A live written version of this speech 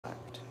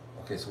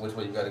Okay, so which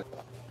way you gotta go?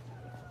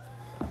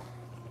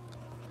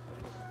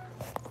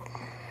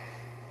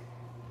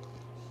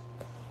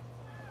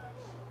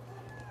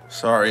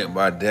 Sorry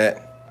about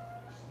that.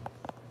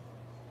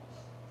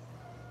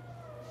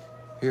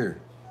 Here.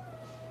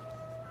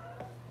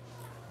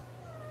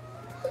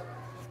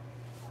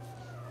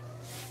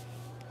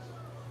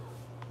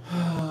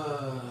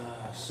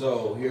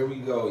 So here we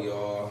go,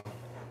 y'all.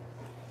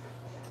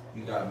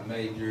 We got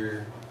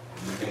major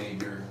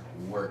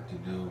work to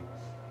do.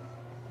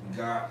 We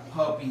got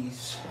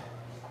puppies.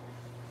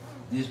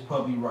 This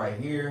puppy right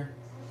here,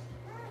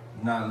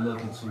 not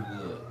looking too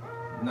good.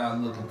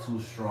 Not looking too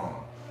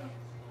strong.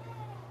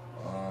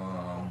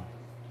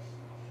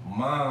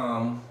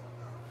 Mom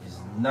is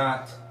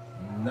not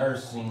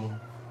nursing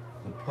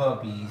the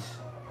puppies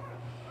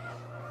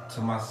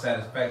to my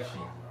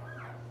satisfaction.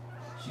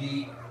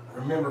 She,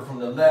 remember from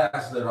the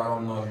last letter, I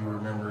don't know if you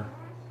remember,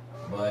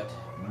 but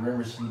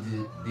remember she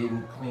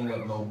didn't clean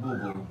up no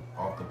boo-boo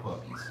off the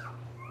puppies.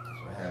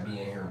 So I had me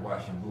in here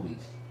washing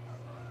booties.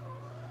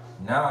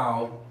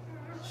 Now,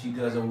 she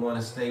doesn't want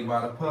to stay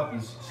by the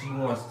puppies. She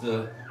wants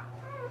to,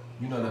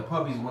 you know, the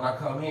puppies, when I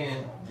come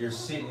in, they're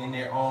sitting in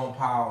their own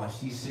pile and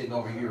she's sitting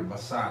over here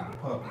beside the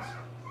puppies.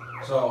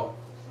 So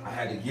I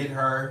had to get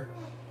her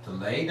to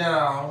lay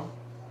down.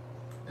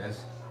 That's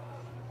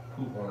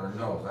poop on her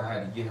nose. I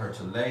had to get her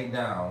to lay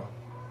down.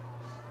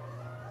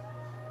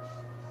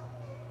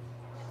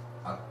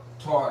 I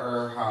taught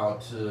her how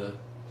to,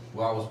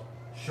 well, I was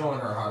showing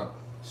her how to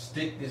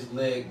stick this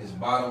leg, this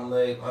bottom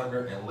leg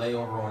under and lay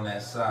over on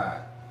that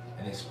side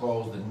and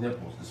expose the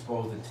nipples,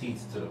 expose the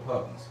teeth to the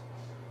puppies.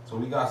 So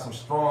we got some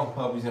strong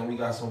puppies and we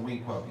got some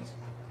weak puppies.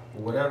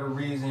 For whatever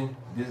reason,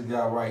 this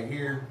guy right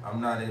here,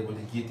 I'm not able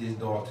to get this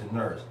dog to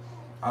nurse.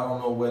 I don't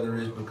know whether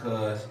it's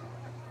because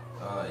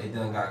it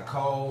done got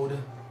cold,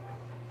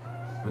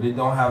 but it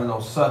don't have no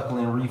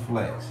suckling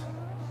reflex.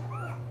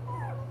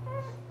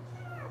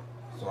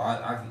 So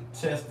I can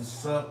test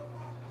the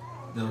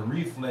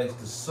reflex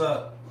to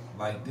suck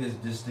like this,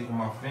 just sticking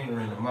my finger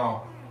in the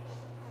mouth,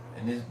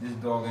 and this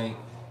dog ain't.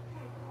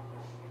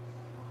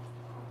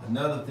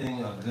 Another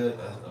thing,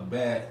 a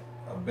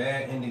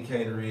bad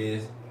indicator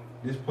is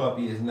this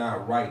puppy is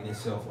not righting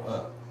itself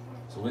up.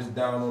 So it's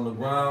down on the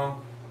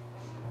ground.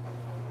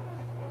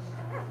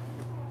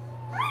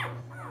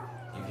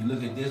 If you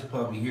look at this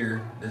puppy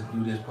here, let's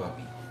do this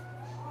puppy.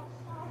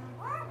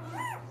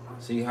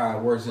 See how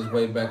it works its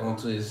way back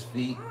onto his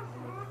feet?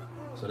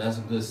 So that's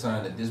a good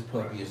sign that this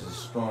puppy is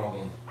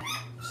strong and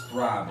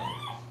thriving.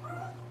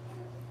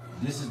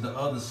 This is the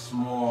other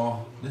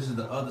smaller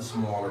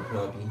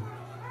puppy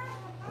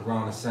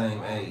around the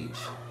same age.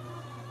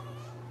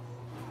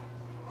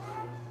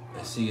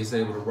 And see, it's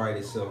able to right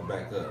itself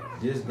back up.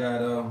 This guy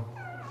though,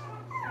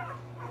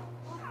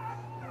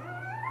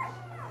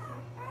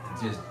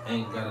 it just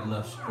ain't got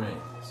enough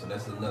strength. So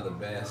that's another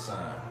bad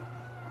sign.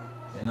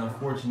 And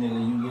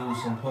unfortunately, you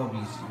lose some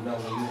puppies. You know,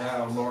 when you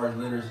have large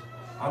litters,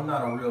 I'm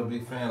not a real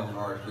big fan of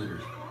large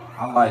litters.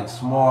 I like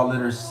small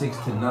litters, 6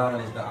 to 9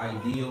 is the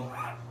ideal.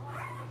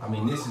 I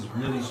mean, this is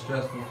really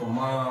stressful for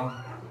mom.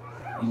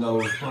 You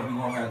know, the puppy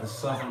gonna have to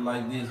suffer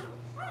like this.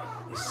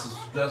 It's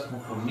stressful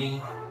for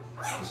me.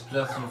 It's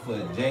stressful for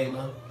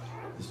Jayla.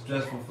 It's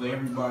stressful for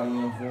everybody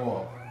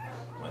involved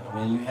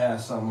when you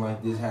have something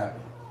like this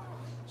happen.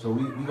 So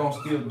we gonna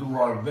still do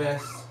our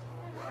best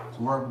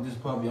to work with this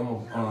puppy.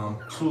 I'm gonna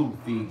tube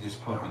feed this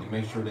puppy to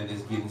make sure that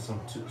it's getting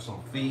some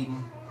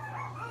feeding.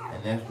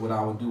 And that's what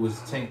I would do is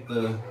take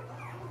the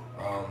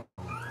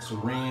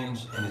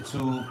syringe and the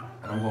tube,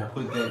 and I'm gonna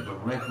put that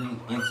directly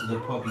into the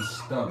puppy's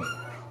stomach.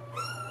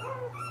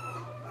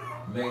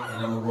 And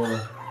I'm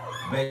gonna,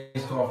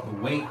 based off the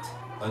weight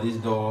of this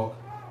dog,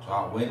 so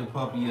I'll weigh the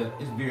puppy up.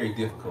 It's very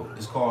difficult.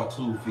 It's called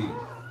tube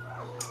feeding.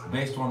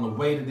 Based on the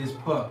weight of this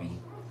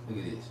puppy, look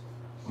at this.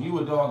 When you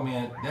a dog,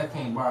 man, that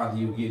can't bother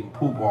you getting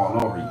poop all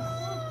over you.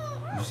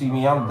 You see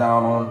me, I'm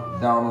down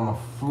on the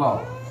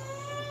floor.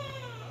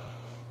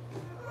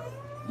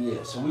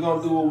 Yeah, so we're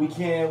gonna do what we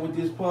can with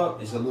this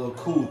pup. It's a little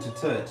cool to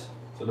touch.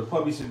 So the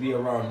puppy should be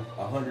around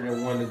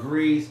 101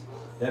 degrees.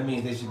 That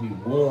means they should be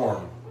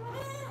warm.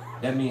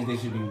 That means they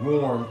should be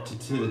warm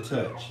to the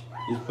touch.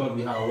 This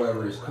puppy,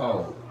 however, is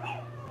cold.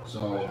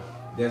 So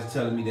that's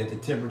telling me that the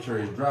temperature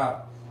is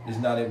dropped. It's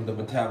not able to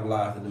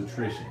metabolize the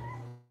nutrition.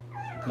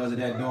 Because of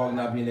that dog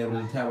not being able to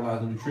metabolize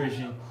the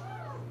nutrition,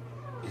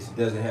 it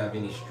doesn't have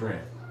any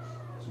strength.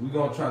 So we're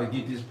gonna try to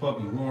get this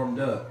puppy warmed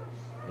up,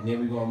 and then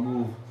we're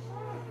gonna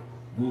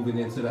move it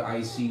into the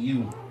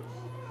ICU.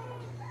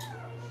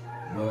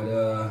 But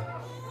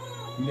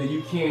you know,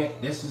 you can't.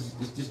 It's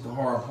just the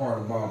hard part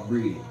about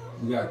breeding.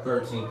 We got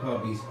 13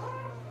 puppies.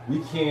 We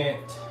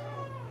can't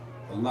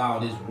allow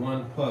this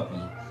one puppy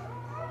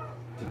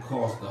to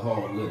cost the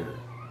whole litter.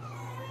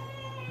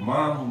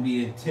 Mom will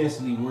be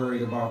intensely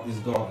worried about this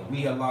dog. If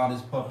we allow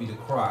this puppy to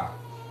cry,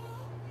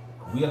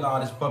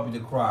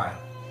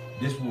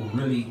 this will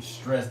really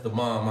stress the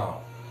mom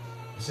out.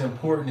 It's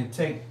important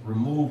to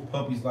remove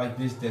puppies like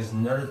this that's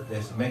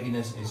making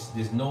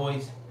this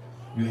noise.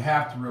 You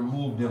have to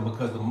remove them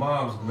because the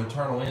mom's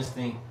maternal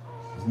instinct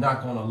is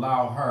not going to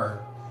allow her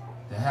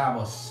to have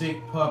a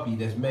sick puppy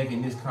that's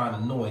making this kind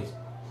of noise.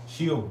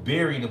 She'll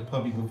bury the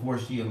puppy before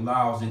she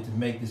allows it to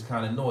make this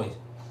kind of noise.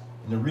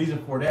 And the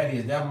reason for that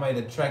is that might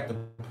attract a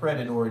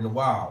predator in the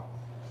wild.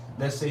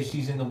 Let's say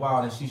she's in the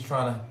wild and she's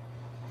trying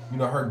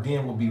to, her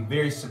den will be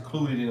very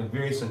secluded in a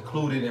very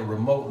secluded and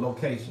remote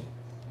location.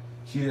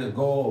 She'll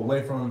go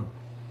away from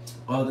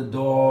other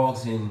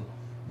dogs and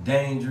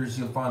dangers.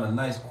 She'll find a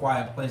nice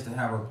quiet place to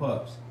have her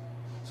pups.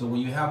 So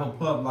when you have a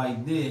pup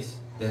like this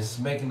that's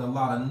making a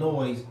lot of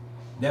noise,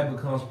 that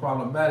becomes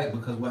problematic,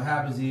 because what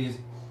happens is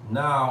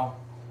now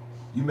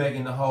you're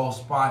making the whole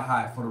spot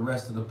hot for the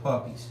rest of the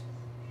puppies.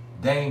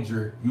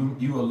 Danger,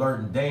 you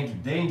alerting danger.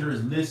 Danger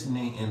is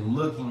listening and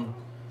looking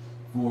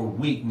for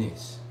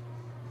weakness.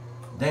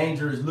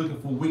 Danger is looking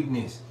for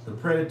weakness. The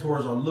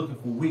predators are looking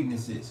for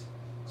weaknesses.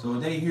 So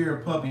if they hear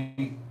a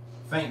puppy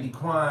faintly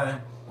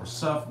crying or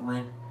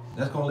suffering,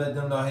 that's going to let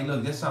them know, hey,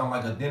 look, that sounds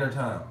like a dinner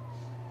time.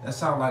 That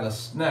sounds like a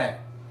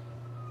snack.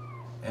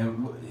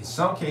 And in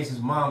some cases,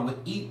 mom would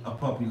eat a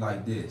puppy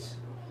like this.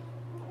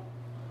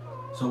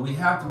 So we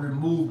have to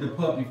remove the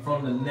puppy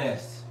from the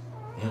nest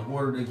in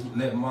order to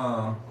let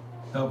mom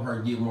help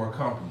her get more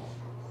comfortable.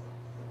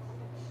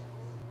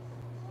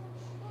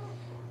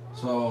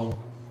 So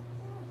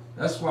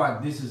that's why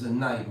this is a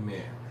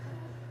nightmare.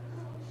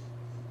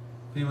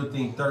 People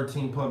think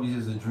 13 puppies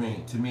is a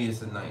dream. To me,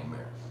 it's a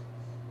nightmare.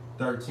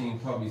 13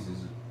 puppies is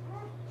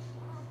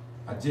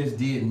I just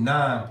did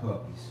 9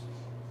 puppies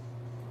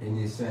in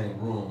this same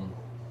room.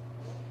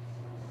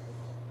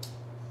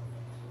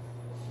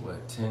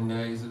 What, 10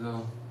 days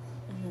ago?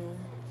 Mm-hmm.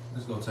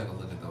 Let's go take a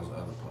look at those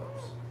other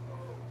pups.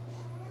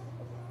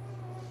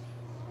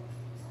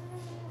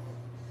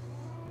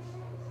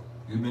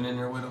 You been in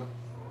there with them?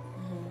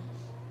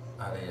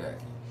 Mm-hmm. How they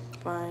acting?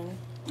 Fine.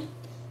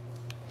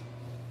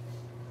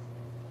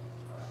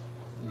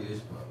 Look at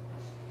this pup.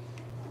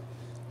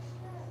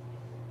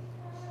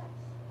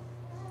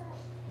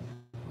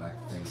 Black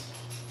face.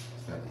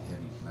 It's got the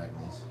heavy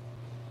blackness.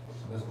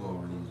 So let's go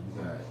over these.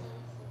 We got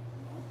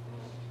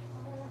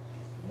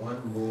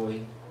one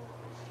boy.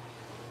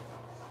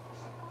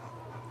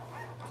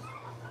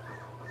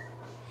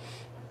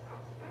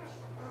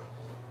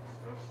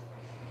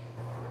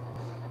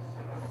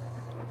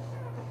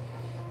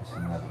 That's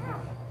another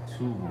boy.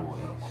 2 boys.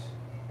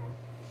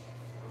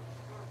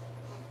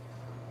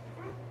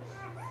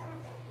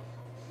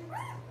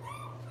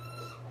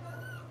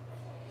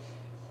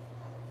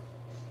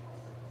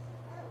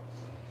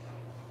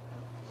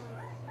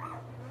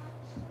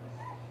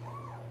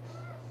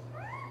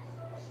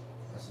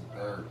 That's a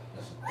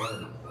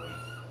third boy.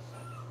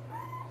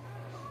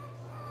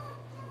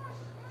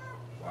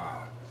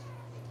 Wow.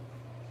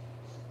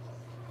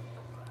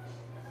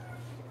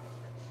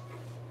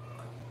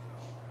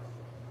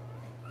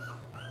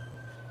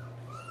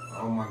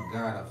 Oh my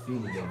God, I'm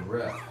feeling your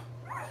breath.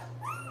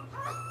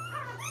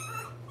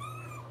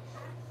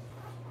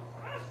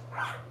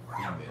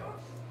 Female.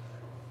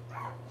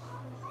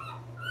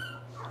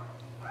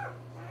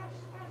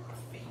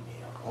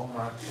 Female. Oh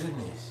my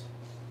goodness.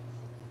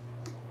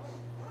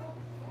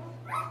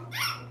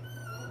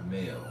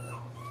 Male.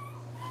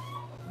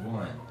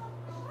 1.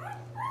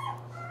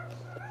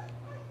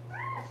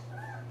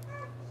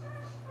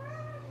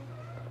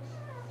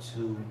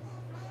 2.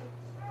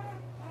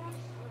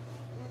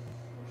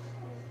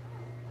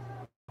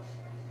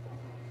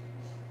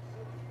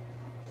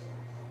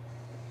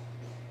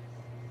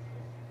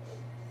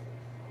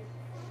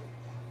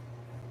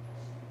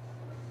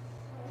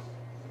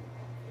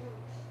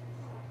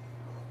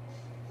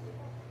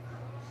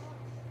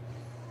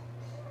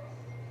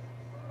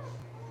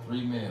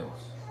 3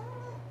 males.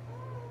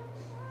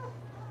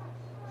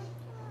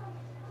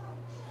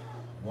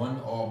 1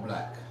 all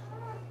black.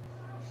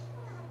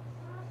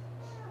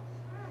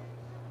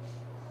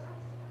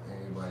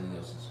 Everybody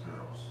else is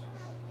girls.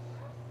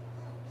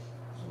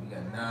 So we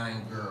got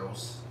 9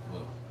 girls.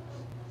 Well,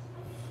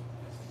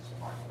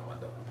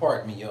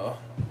 pardon me, y'all.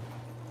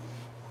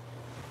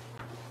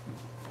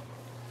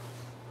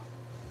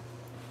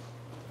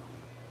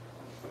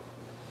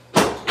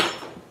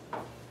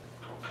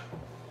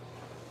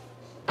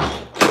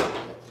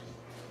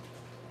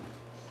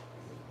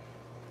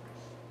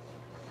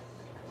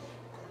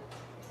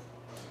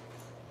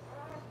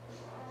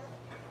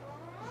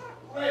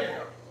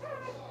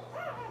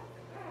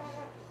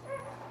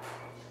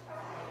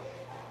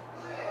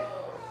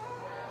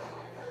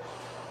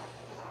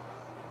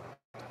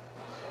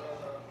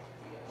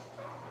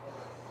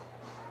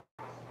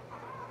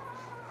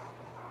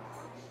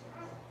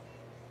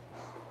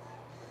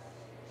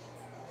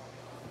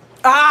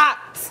 Ah!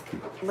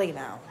 Lay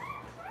down.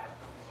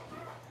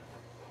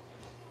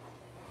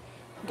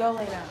 Go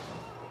lay down.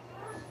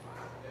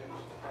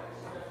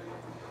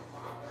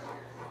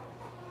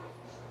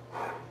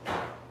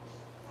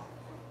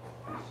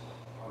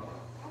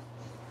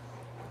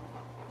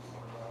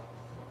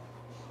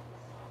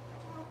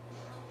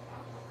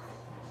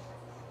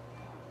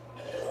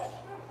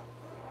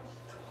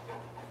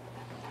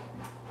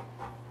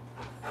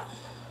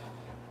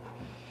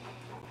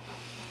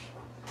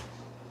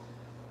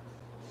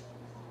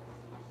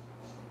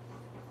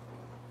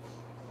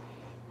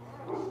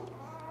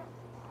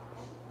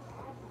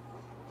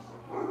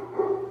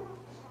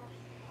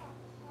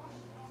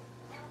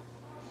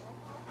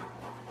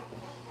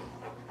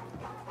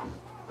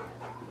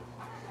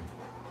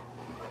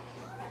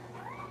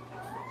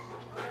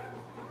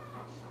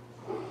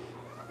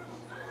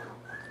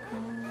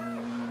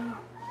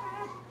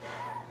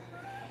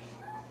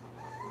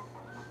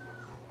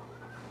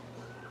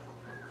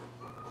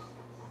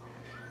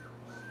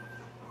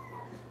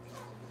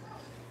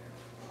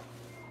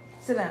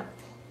 Sit down.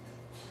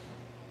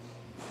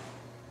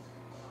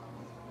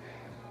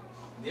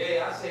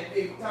 Yeah, I said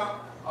big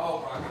top.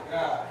 Oh my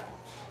God.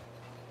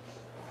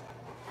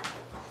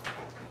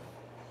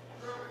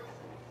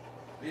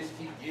 Bitch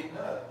keep getting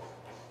up.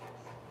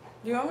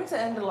 Do you want me to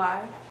end the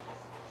live?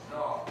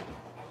 No.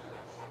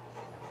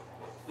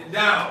 Get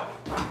down.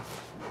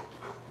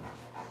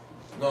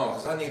 No,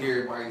 because I need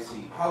everybody to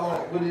see. How long,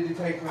 what did it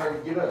take for her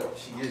to get up?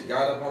 She just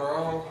got up on her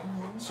own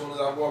as soon as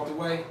I walked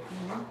away?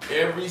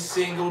 Every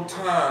single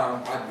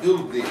time I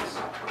do this,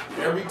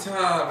 every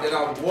time that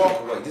I walk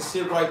away, just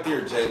sit right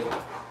there,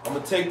 Jayla. I'm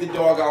going to take the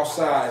dog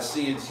outside and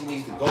see if she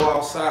needs to go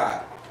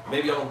outside.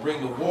 Maybe I'm going to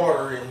bring the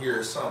water in here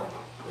or something.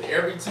 But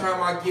every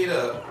time I get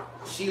up,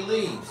 she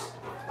leaves.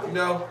 You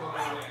know?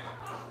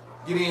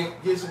 Get in,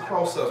 get some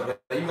close-ups,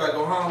 man. You got to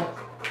go home?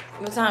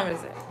 What time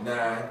is it?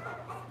 9.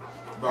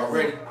 About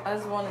ready? I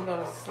just want to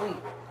go to sleep.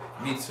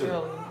 Me too.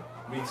 Really.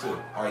 Me too.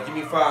 All right, give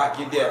me 5.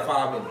 Get that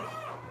 5 minutes.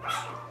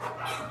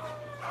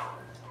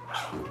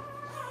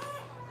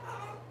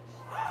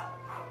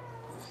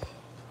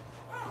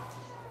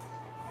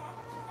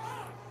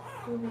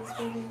 Boobies,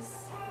 boobies.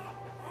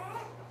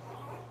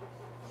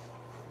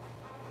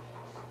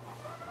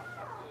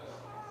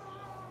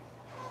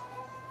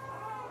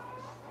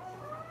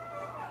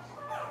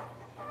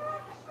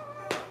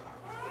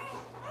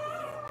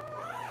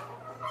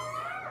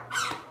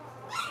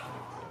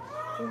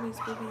 Boobies,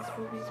 boobies,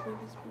 boobies,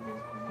 boobies,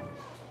 boobies, boobies.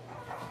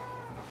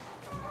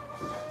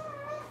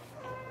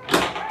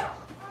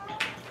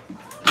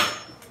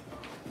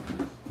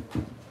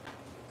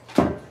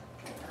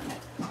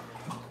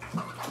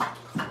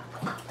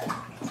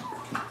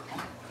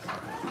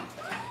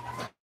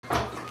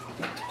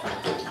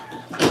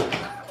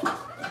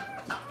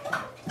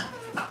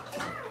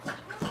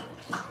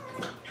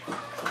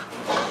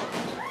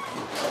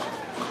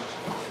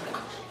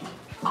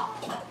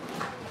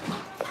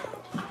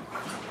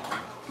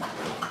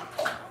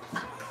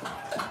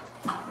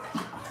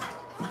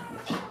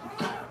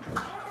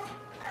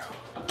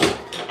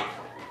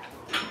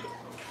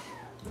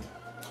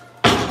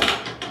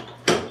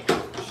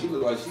 She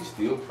look like she's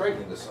still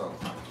pregnant or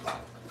something.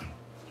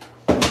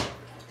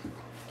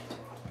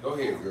 Go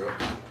ahead, girl.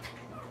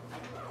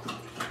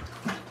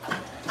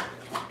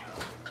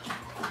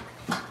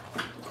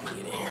 Get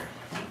in here.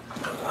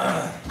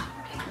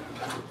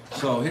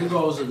 So here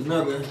goes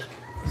another.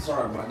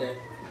 Sorry about that.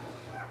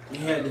 We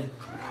had to.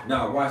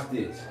 Now watch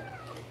this.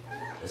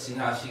 Let's see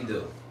how she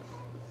do.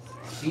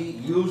 She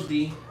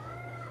usually,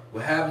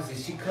 what happens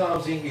is she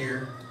comes in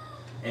here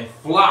and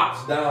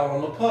flops down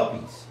on the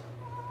puppies.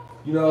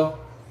 You know,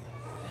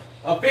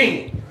 up in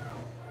it.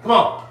 Come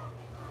on.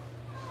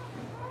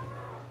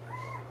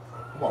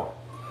 Come on.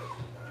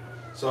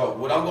 So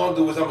what I'm gonna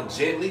do is I'm gonna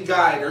gently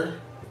guide her.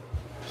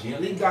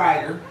 Gently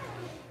guide her.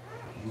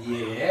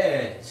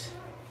 Yes.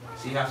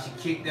 See how she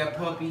kicked that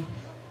puppy?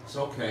 It's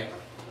okay.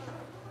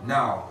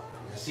 Now,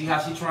 see how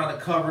she trying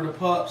to cover the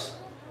pups?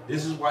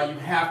 This is why you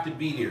have to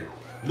be there.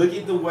 Look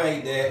at the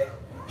way that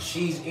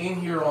she's in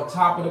here on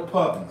top of the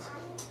puppies.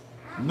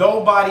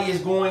 Nobody is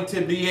going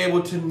to be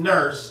able to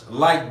nurse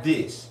like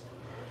this.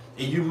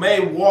 And you may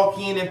walk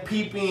in and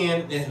peep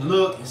in and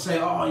look and say,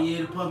 oh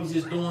yeah, the puppies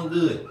is doing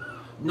good.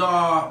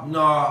 Nah,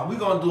 we're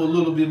going to do a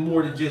little bit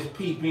more than just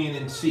peep in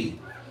and see.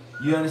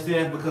 You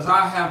understand? Because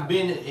I have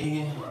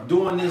been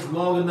doing this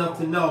long enough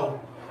to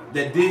know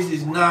that this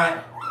is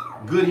not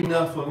good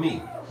enough for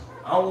me.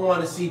 I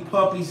want to see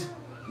puppies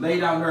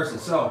laid out nursing.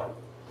 So,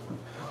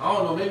 I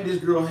don't know, maybe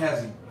this girl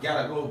has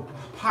got to go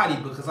potty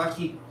because I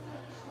keep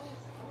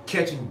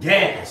catching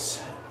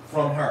gas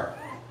from her.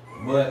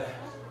 But,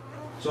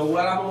 so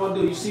what I'm going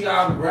to do, you see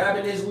how I'm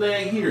grabbing this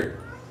leg here?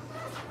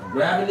 I'm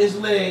grabbing this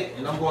leg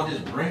and I'm going to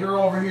just bring her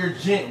over here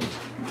gently.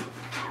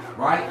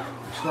 Right?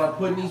 Start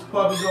putting these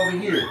puppies over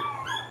here.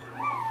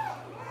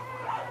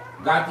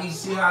 Got these,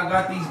 see how I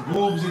got these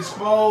boobs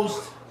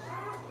exposed?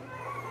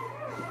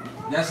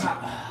 That's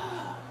how.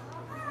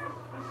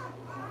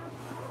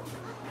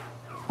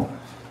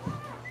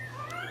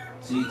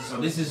 See, so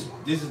this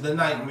is the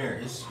nightmare.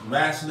 It's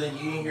wrestling.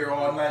 You in here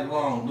all night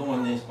long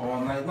doing this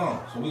all night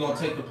long. So we're gonna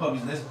take the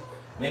puppies.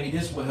 Maybe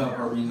this will help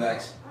her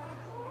relax.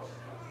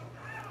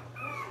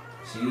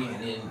 See,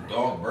 and then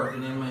dog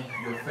burping in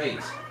your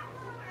face.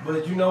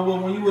 But you know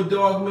what? When you a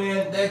dog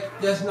man,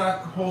 that's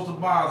not supposed to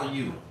bother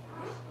you.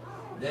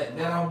 That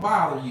don't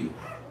bother you.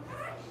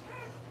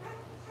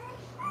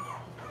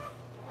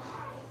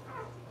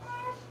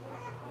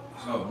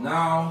 So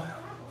now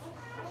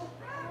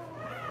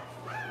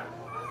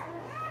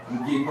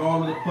I'm getting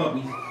all of the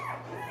puppies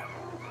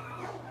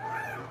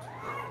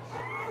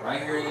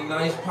right here in a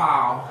nice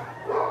pile.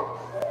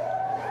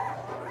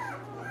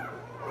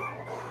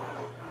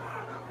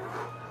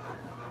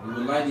 We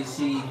would like to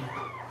see.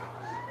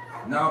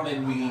 Now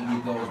maybe we can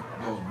get those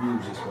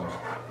boobs exposed.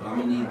 But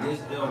I'm gonna need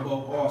this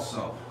elbow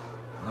also.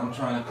 And I'm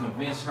trying to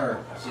convince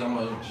her. See, I'm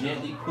gonna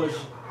gently push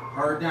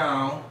her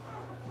down.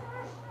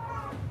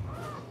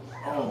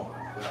 Oh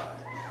my God.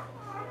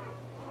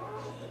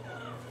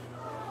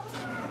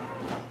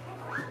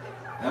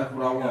 That's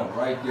what I want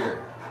right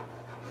there.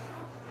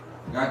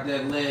 Got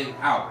that leg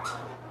out.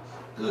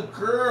 Good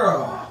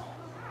girl.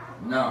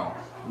 Now,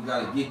 we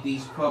gotta get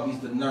these puppies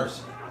to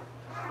nursing.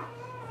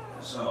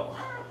 So,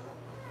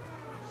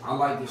 I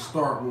like to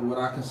start with what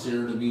I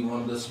consider to be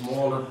one of the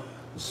smaller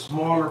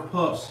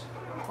pups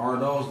are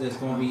those that's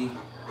gonna be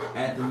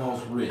at the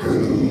most risk.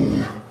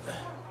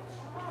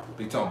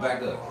 Big toe,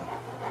 back up.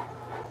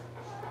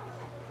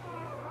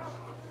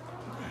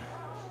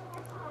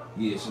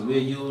 Yeah, so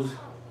we're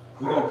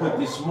gonna put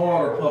this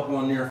smaller pup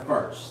on there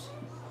first.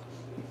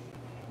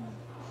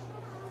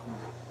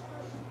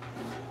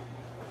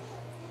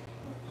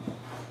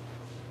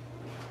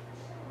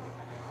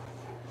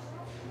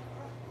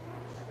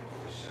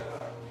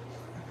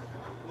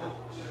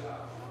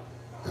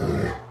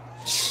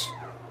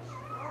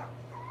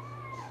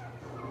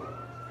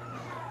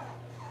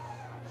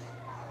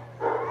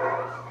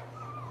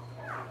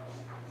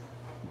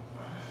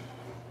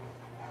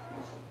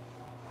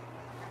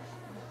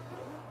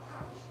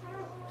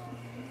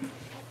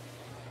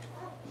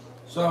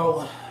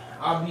 So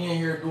I'll be in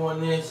here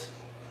doing this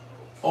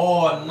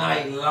all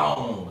night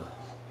long.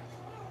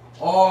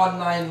 All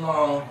night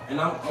long. And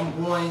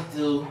I'm going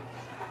to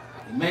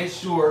make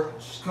sure,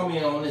 just come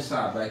in on this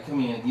side, back.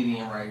 Come in, get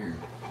in right here.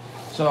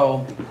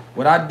 So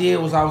what I did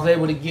was I was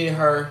able to get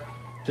her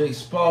to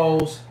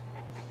expose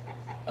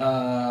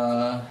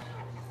about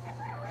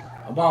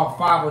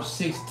 5 or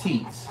 6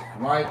 teats,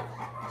 right?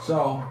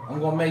 So I'm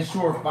gonna make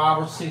sure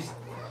 5 or 6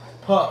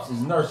 pups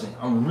is nursing.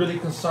 I'm really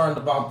concerned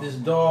about this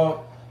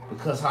dog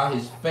because how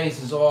his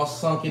face is all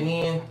sunken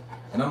in,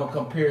 and I'm gonna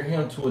compare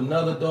him to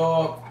another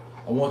dog.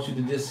 I want you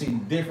to just see the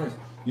difference.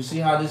 You see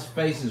how this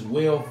face is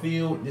well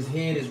filled, this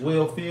head is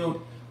well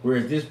filled,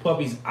 whereas this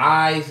puppy's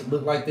eyes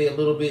look like they're a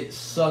little bit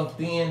sunk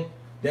in.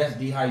 That's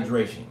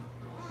dehydration.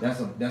 That's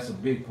a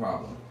big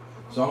problem.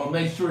 So I'm gonna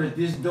make sure that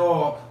this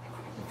dog,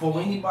 before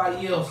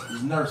anybody else,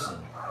 is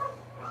nursing.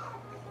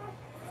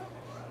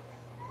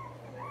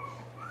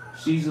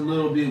 She's a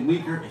little bit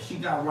weaker, and she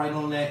got right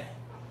on that.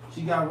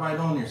 She got right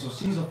on there, so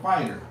she's a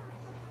fighter.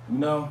 You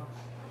know,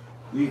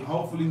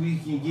 hopefully we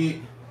can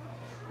get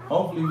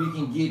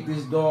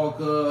this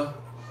dog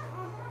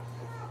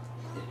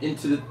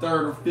into the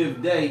 3rd or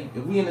 5th day.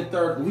 If we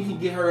can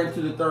get her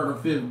into the 3rd or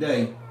 5th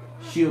day,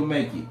 she'll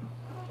make it.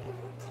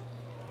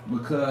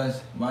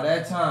 Because by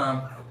that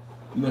time,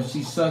 you know,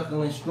 she's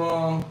suckling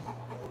strong.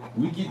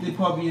 We get the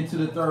puppy into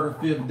the 3rd or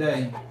 5th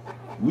day,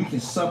 we can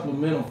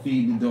supplemental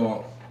feed the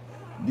dog.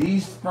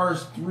 These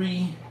first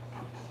 3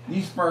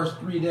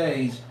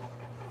 days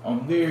are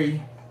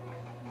very,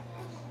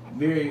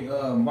 very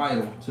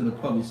vital to the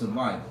puppy's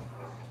survival.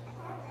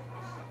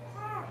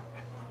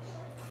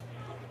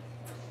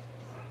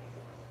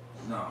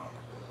 Now,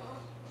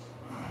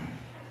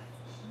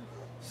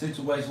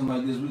 situation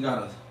like this, we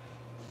got a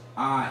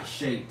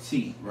eye-shaped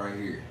teat right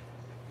here.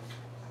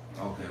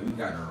 Okay, we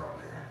got her on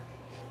there.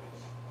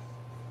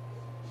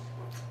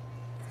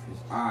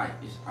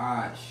 It's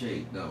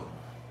eye-shaped though.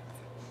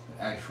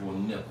 The actual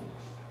nipple.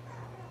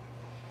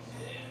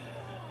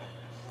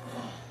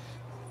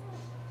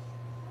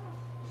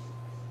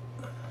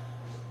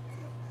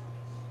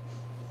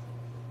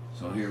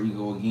 So here we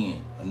go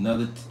again.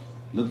 Another,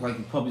 looked like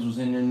the puppies was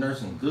in there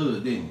nursing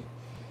good, didn't it?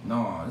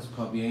 No, this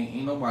puppy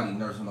ain't nobody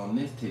nursing on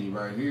this titty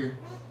right here.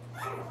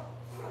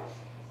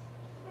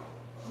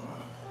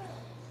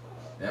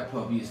 That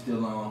puppy is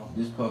still on.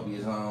 This puppy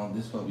is on.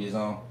 This puppy is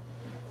on.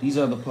 These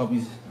other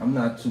puppies, I'm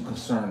not too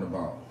concerned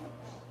about.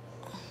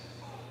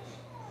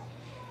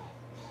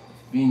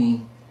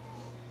 Beanie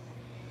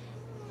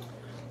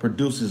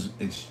produces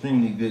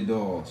extremely good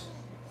dogs,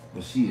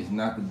 but she is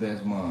not the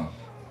best mom.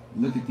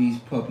 Look at these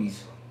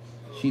puppies.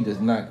 She does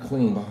not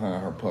clean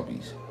behind her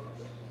puppies.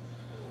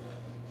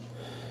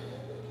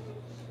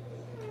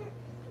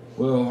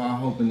 Well, I'm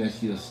hoping that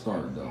she'll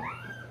start though.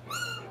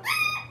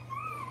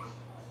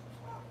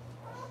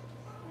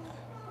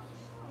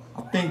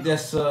 I think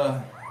that's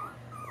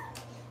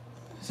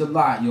it's a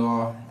lot,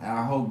 y'all.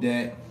 I hope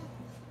that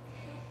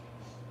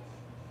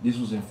this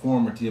was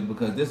informative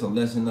because this is a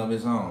lesson of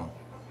its own.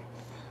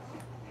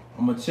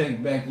 I'm gonna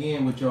check back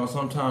in with y'all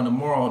sometime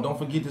tomorrow. Don't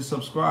forget to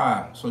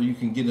subscribe so you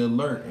can get an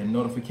alert and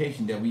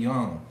notification that we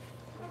on.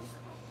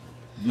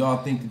 If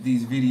y'all think that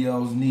these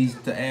videos needs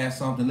to add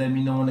something, let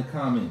me know in the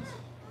comments.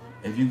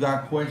 If you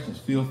got questions,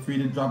 feel free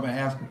to drop and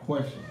ask a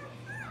question.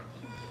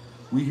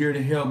 We here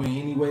to help in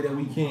any way that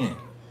we can.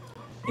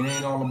 It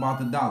ain't all about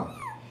the dollar.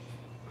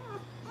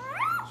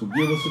 So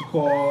give us a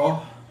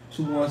call,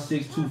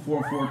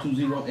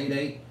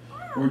 216-244-2088,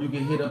 or you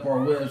can hit up our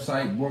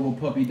website,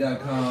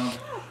 boerboelpuppy.com.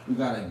 We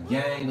got a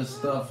gang of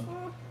stuff,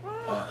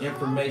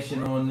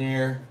 information on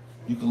there.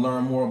 You can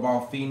learn more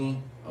about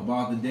Feeny,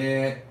 about the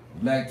dad,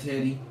 Black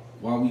Teddy,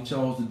 why we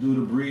chose to do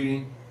the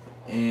breeding,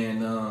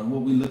 and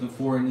what we looking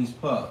for in these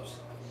pups.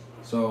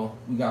 So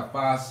we got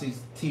 5,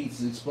 6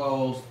 teats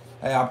exposed.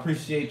 Hey, I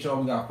appreciate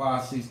y'all. We got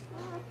 5, 6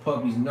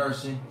 puppies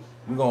nursing.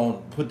 We're gonna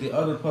put the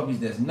other puppies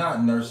that's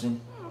not nursing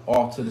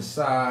off to the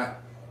side,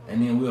 and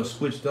then we'll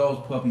switch those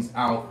puppies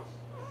out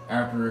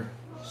after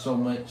so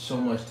much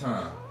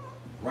time.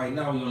 Right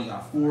now, we only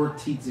got 4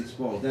 teats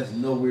exposed. That's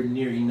nowhere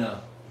near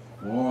enough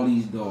for all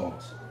these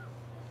dogs.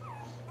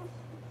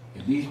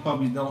 If these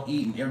puppies don't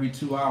eat in every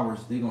 2 hours,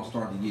 they're going to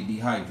start to get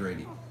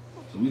dehydrated.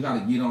 So we got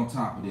to get on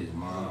top of this,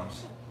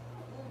 moms.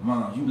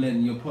 Moms, you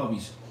letting your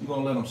puppies, you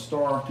going to let them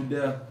starve to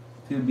death?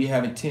 They'll be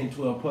having 10,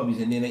 12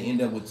 puppies, and then they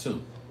end up with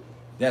 2.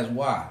 That's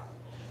why.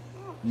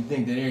 You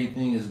think that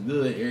everything is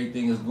good,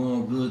 everything is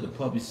going good, the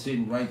puppy's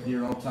sitting right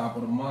there on top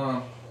of the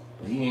mom,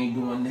 but he ain't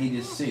doing, he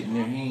just sitting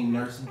there, he ain't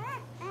nursing.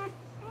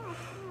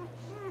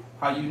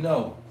 How you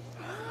know?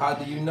 How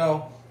do you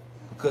know?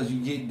 Because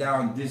you get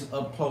down this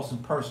up close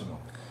and personal.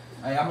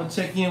 Hey, I'm going to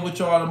check in with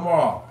y'all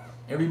tomorrow.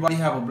 Everybody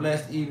have a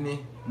blessed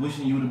evening.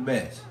 Wishing you the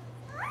best.